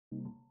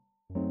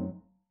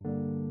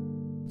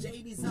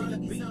We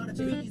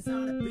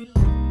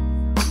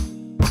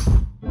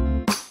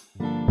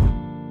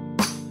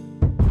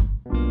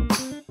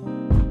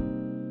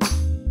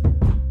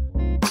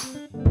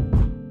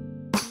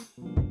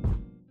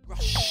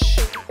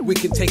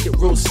can take it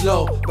real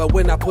slow, but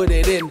when I put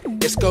it in,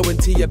 it's going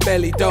to your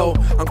belly though.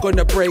 I'm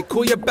gonna break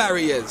all your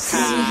barriers.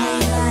 Tell me how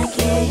you like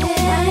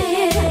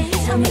it.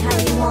 Tell me how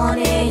you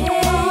want it.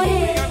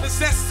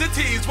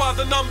 Necessities, while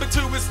the number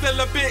 2 is still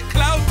a bit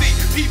cloudy.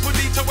 People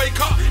need to wake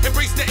up,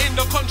 embrace their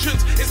inner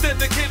conscience instead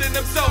of killing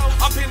themselves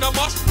up in a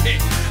mosh pit.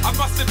 I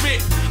must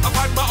admit, I've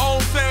had my own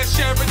fair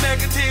share of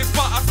negatives,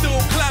 but I still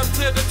climb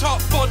to the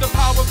top for the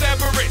power of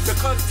Everest.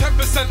 Because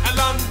 10% of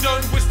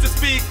London wish to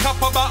speak up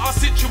about our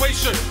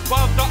situation,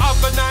 while the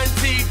other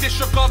 90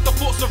 disregard the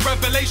thoughts of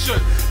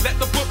revelation. Let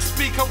the book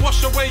speak and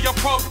wash away your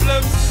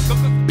problems. The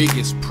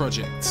biggest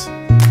project,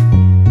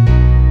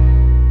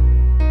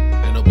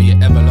 and it'll be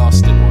an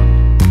everlasting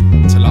one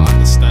till I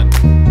understand.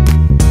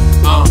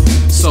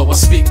 So I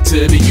speak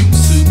to the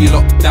youths who be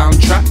locked down,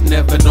 trapped,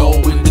 never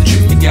knowing the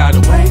truth. You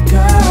gotta wake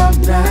up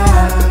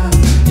now.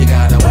 You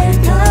gotta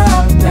wake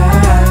up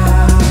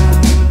now.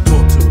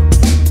 Talk to them.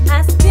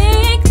 I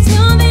speak to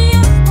the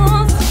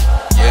youth.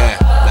 Yeah,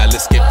 now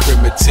let's get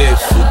primitive.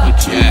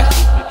 Yeah,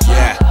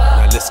 yeah,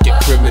 now let's get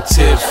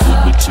primitive.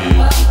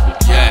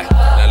 Yeah,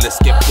 now let's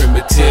get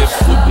primitive.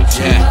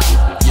 Yeah,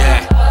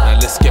 yeah, now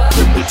let's get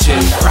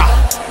primitive. Rah,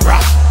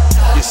 rah.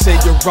 You say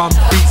you run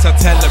beats, I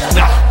tell them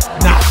nah,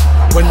 nah.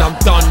 When I'm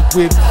done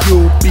with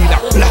you, be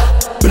like blah,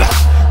 blah.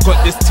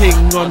 Got this ting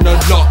on the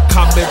lock,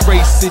 I'm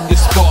erasing your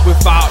spot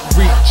without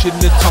reaching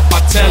the top, I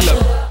tell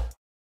them.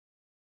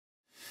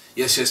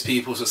 Yes,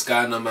 people, so what's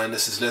going on, man?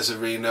 This is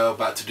Lezarano,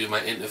 about to do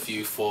my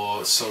interview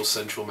for Soul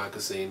Central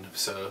magazine.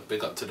 So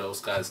big up to those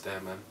guys there,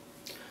 man.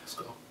 Let's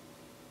go.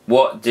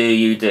 What do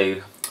you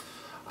do?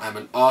 I'm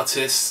an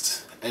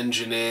artist,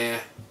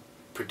 engineer,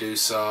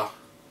 producer,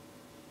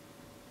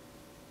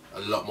 a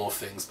lot more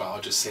things, but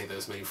I'll just say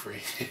those main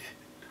 3.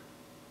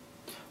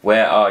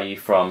 Where are you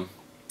from?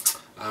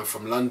 I'm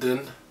from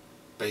London,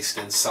 based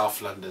in South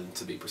London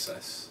to be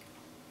precise.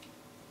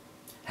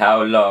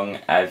 How long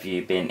have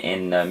you been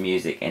in the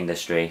music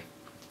industry?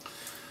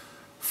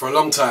 For a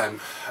long time,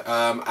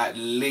 at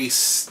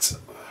least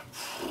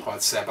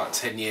I'd say about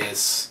 10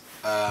 years.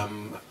 I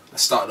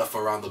started off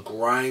around the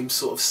grime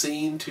sort of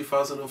scene,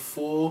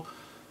 2004,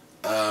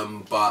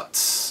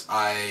 but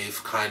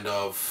I've kind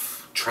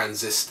of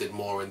transited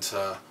more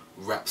into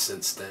rap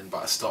since then.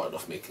 But I started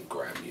off making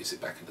grime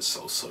music back in the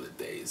Soul Solid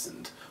days,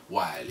 and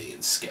Wiley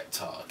and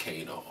Skepta,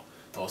 Kano,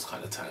 those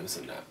kind of times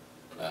and that.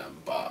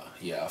 But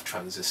yeah, I've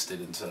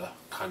transited into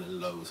kind of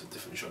loads of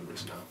different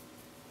genres now.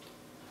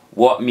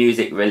 What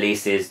music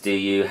releases do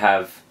you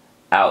have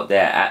out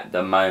there at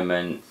the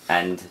moment,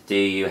 and do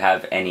you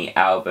have any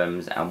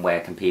albums, and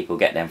where can people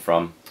get them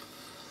from?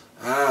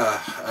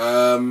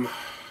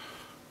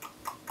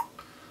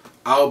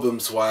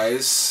 Albums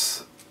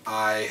wise,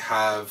 I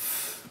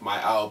have my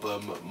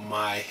album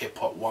My Hip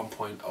Hop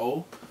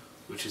 1.0,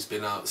 which has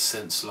been out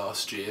since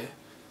last year.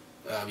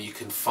 You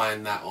can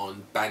find that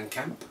on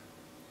Bandcamp,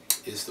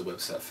 is the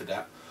website for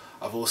that.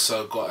 I've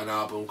also got an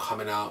album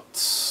coming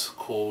out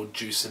called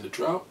Juice in the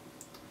Drought,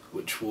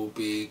 which will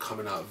be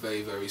coming out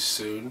very, very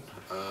soon.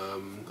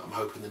 I'm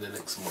hoping in the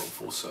next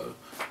month or so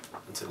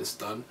until it's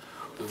done.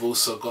 We've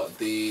also got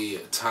the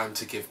Time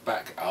to Give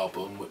Back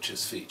album, which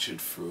is featured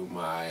through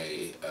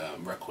my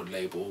record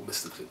label,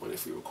 Mr. Click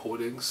 183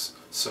 Recordings.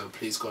 So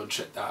please go and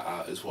check that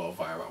out as well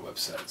via our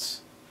websites.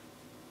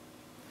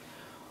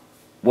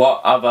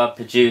 What other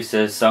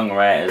producers,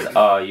 songwriters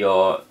are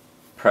your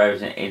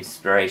pros and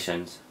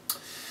inspirations?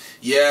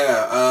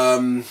 Yeah,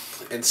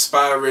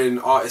 inspiring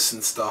artists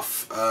and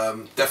stuff.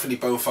 Definitely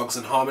Bone Thugs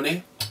and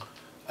Harmony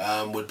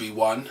would be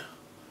one.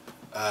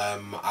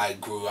 I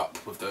grew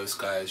up with those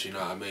guys, you know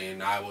what I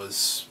mean? I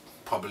was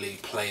probably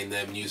playing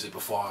their music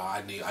before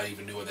I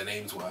even knew what their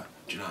names were,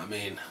 do you know what I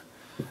mean?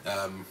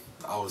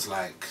 I was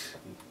like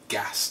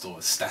gassed or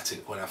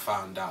ecstatic when I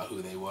found out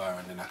who they were,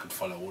 and then I could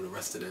follow all the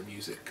rest of their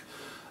music.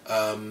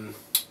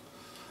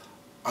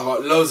 I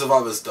got loads of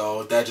others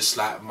though, they're just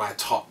like my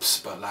tops,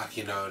 but like,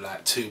 you know,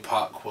 like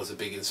Tupac was a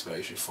big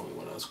inspiration for me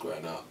when I was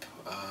growing up.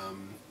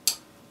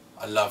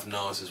 I love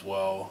Nas as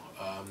well.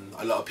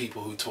 A lot of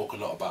people who talk a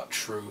lot about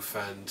truth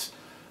and,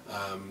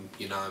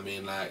 you know what I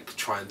mean, like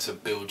trying to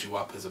build you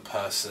up as a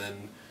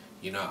person,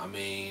 you know what I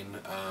mean,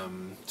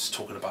 just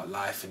talking about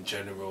life in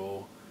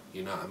general,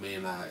 you know what I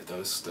mean, like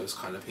those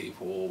kind of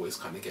people always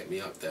kind of get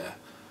me up there.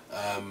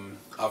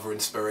 Other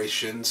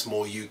inspirations,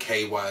 more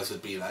UK wise,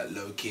 would be like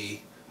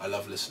Loki. I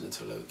love listening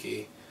to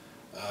Loki.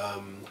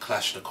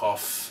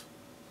 Kalashnikov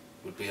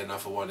would be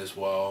another one as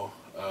well.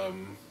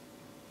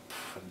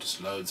 And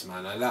just loads,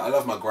 man. I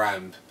love my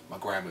grime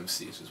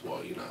MCs as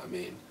well, you know what I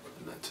mean,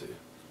 and that too.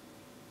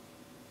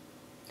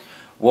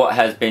 What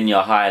has been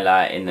your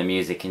highlight in the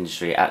music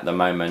industry at the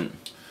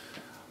moment?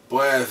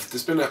 Boy,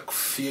 there's been a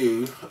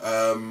few.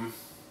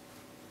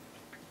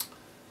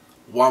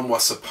 One, I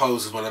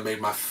suppose, was when I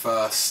made my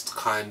first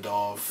kind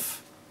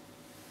of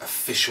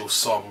official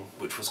song,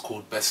 which was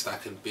called Best I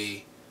Can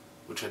Be,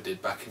 which I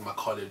did back in my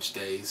college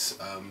days.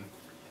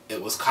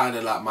 It was kind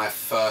of like my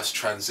first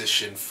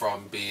transition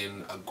from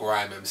being a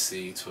grime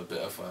MC to a bit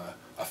of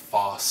a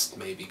fast,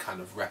 maybe kind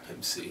of rap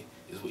MC,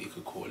 is what you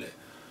could call it.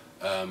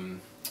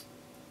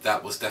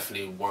 That was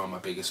definitely one of my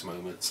biggest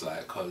moments,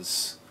 like,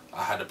 because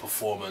I had a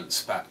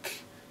performance back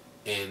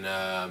in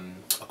a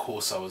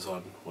course I was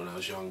on when I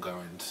was younger,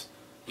 and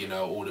you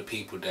know, all the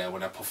people there,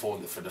 when I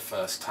performed it for the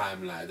first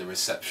time, like, the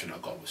reception I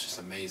got was just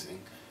amazing,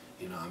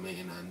 you know what I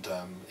mean, and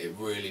it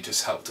really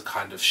just helped to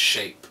kind of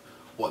shape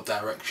what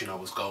direction I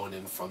was going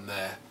in from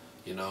there,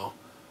 you know.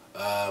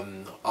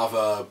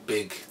 Other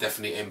big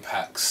definitely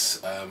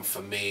impacts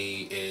for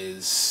me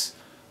is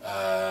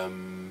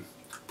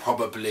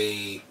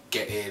probably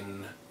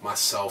getting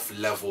myself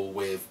level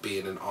with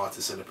being an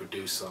artist and a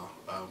producer,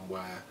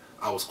 where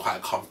I was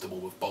quite comfortable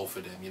with both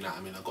of them, you know what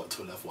I mean. I got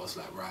to a level I was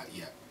like, right,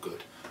 yeah,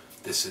 good,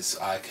 this is,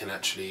 I can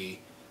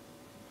actually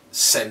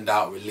send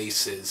out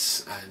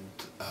releases and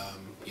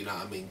you know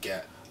what I mean,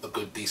 get a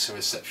good decent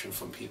reception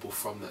from people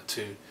from that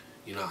too,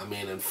 you know what I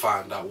mean, and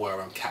find out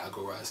where I'm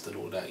categorised and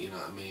all that, you know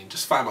what I mean.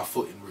 Just find my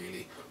footing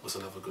really was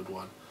another good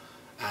one.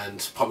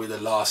 And probably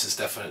the last is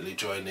definitely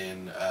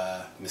joining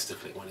Mr.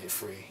 Click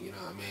 183, you know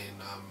what I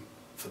mean.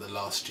 For the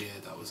last year,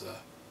 that was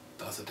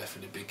a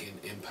definitely big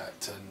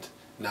impact, and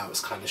now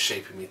it's kind of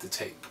shaping me to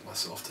take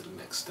myself to the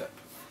next step.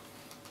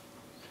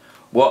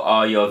 What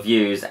are your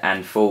views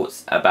and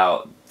thoughts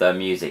about the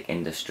music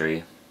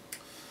industry?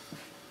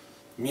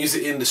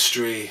 Music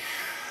industry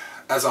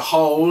as a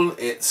whole,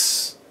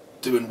 it's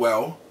doing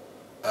well.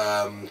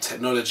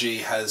 Technology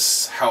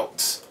has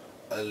helped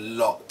a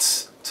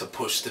lot to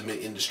push the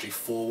industry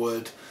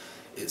forward.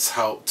 It's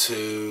helped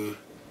to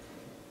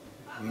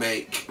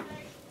make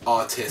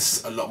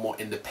artists a lot more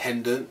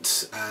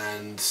independent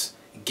and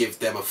give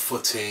them a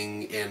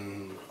footing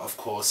in, of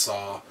course,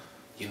 our,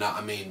 you know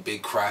what I mean,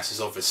 big crisis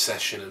of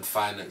recession and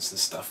finance and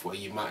stuff, where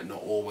you might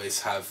not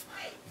always have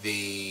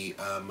the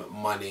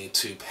money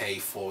to pay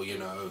for, you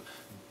know,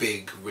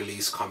 big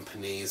release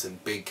companies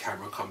and big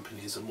camera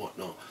companies and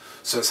whatnot.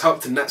 So it's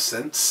helped in that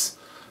sense,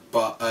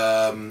 but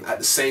at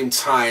the same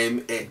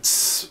time,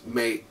 it's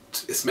made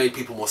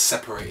people more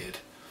separated.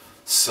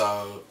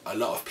 So a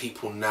lot of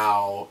people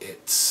now,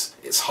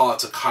 it's hard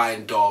to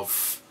kind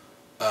of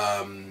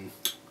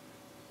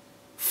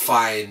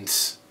find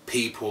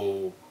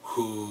people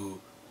who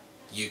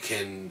you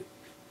can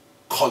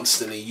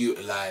constantly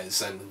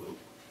utilize and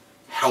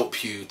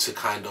help you to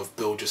kind of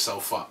build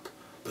yourself up,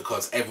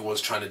 because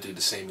everyone's trying to do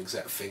the same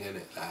exact thing,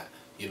 innit? Like,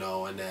 you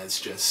know, and there's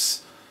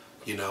just,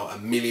 you know,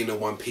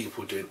 1,000,001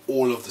 people doing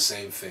all of the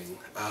same thing.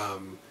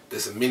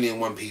 There's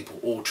 1,000,001 people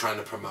all trying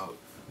to promote,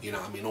 you know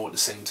what I mean, all at the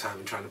same time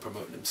and trying to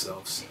promote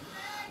themselves.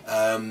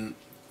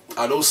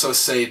 I'd also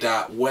say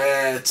that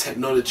where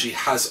technology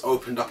has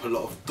opened up a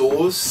lot of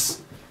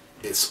doors,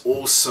 it's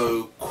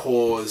also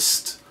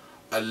caused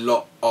a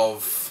lot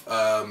of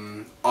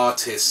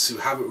artists who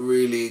haven't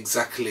really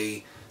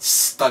exactly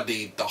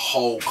studied the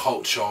whole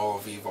culture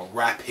of either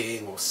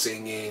rapping or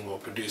singing or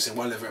producing,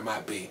 whatever it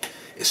might be.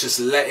 It's just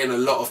letting a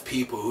lot of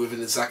people who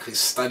haven't exactly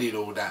studied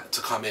all that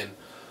to come in.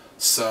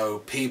 So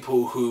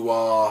people who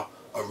are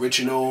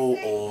original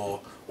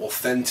or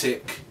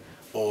authentic,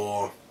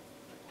 or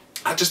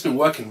I've just been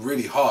working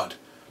really hard,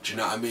 do you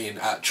know what I mean,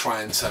 at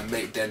trying to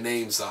make their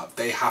names up.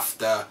 They have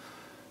to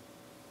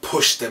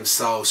push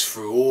themselves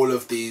through all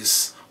of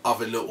these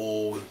other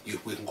little,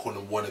 we can call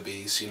them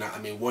wannabes, you know what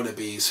I mean,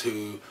 wannabes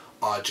who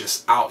are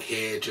just out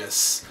here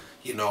just,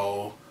 you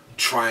know,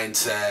 trying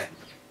to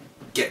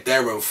get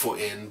their own foot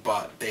in,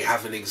 but they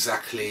haven't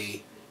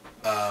exactly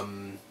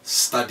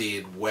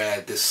studied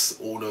where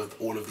all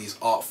of these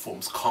art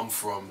forms come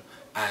from,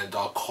 and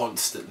are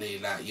constantly,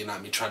 like, you know what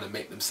I mean, trying to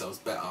make themselves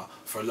better.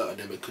 For a lot of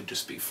them, it could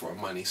just be for a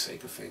money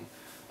sake of thing.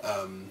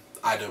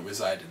 I don't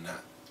reside in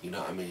that, you know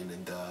what I mean,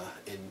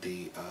 in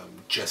the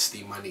just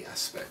the money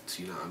aspect,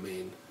 you know what I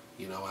mean.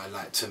 You know, I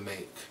like to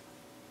make,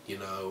 you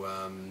know,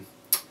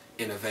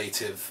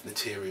 innovative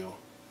material,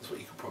 is what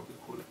you could probably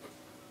call it.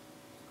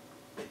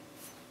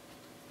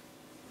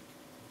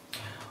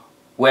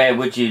 Where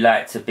would you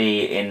like to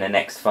be in the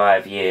next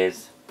 5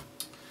 years?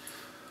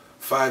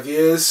 5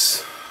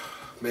 years,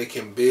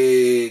 making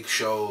big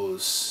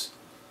shows,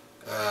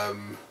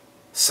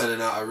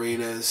 selling out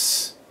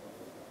arenas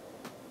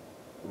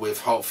with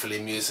hopefully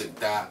music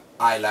that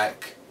I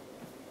like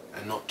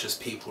and not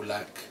just people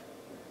like.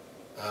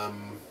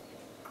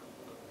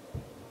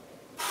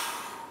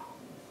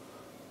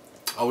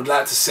 I would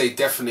like to say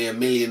definitely a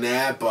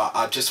millionaire, but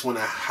I just want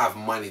to have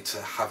money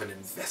to have an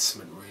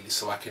investment, really,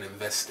 so I can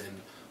invest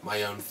in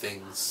my own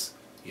things,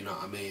 you know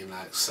what I mean,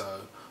 like,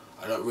 so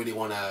I don't really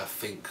want to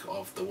think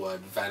of the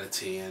word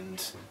vanity and,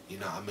 you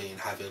know what I mean,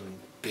 having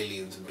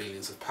billions and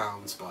billions of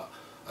pounds, but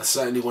I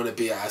certainly want to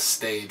be at a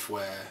stage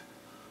where,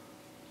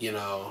 you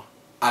know,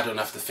 I don't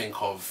have to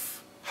think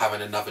of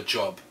having another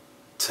job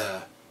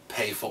to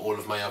pay for all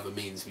of my other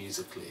means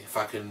musically. If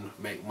I can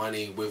make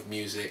money with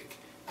music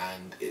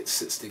and it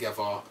sits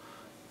together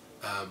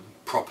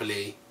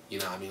properly, you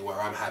know what I mean, where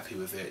I'm happy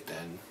with it,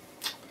 then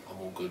I'm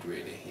all good,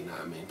 really, you know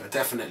what I mean. But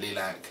definitely,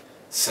 like,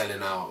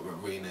 selling out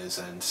arenas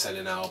and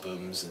selling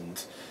albums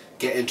and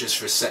getting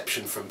just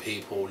reception from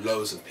people,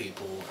 loads of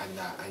people, and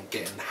that, and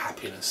getting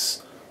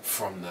happiness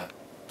from that.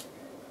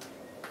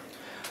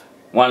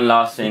 One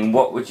last thing,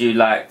 what would you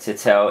like to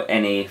tell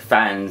any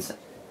fans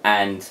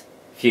and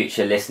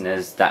future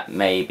listeners that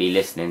may be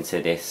listening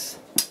to this?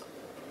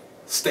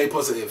 Stay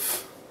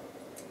positive,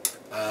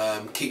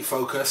 keep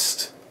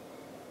focused.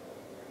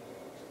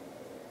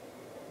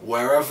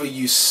 Wherever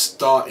you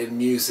start in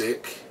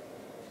music,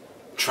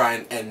 try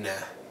and end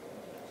there.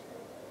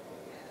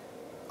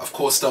 Of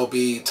course there'll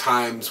be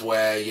times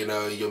where, you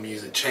know, your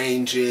music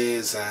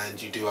changes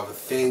and you do other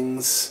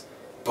things,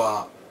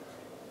 but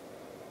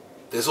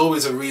there's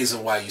always a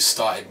reason why you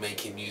started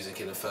making music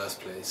in the first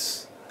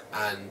place.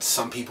 And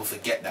some people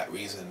forget that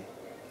reason,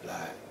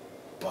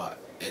 but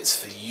it's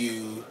for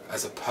you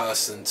as a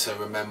person to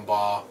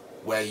remember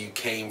where you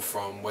came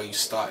from, where you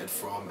started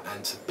from,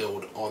 and to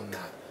build on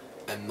that,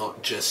 and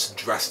not just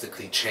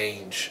drastically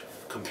change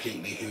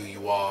completely who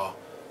you are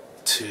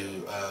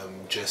to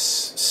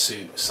just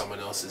suit someone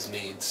else's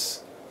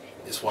needs,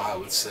 is what I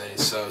would say.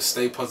 So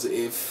stay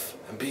positive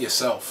and be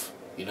yourself,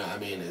 you know what I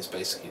mean? It's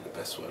basically the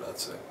best word I'd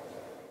say.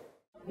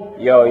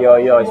 Yo,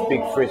 it's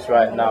Big Friss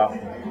right now.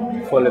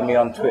 Follow me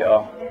on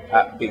Twitter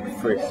at Big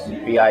Friss,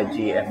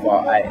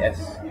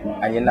 BIGFRIS.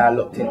 And you're now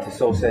looked into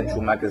Soul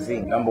Central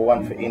Magazine,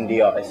 #1 for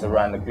indie artists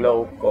around the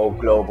globe. Go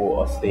global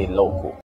or stay local.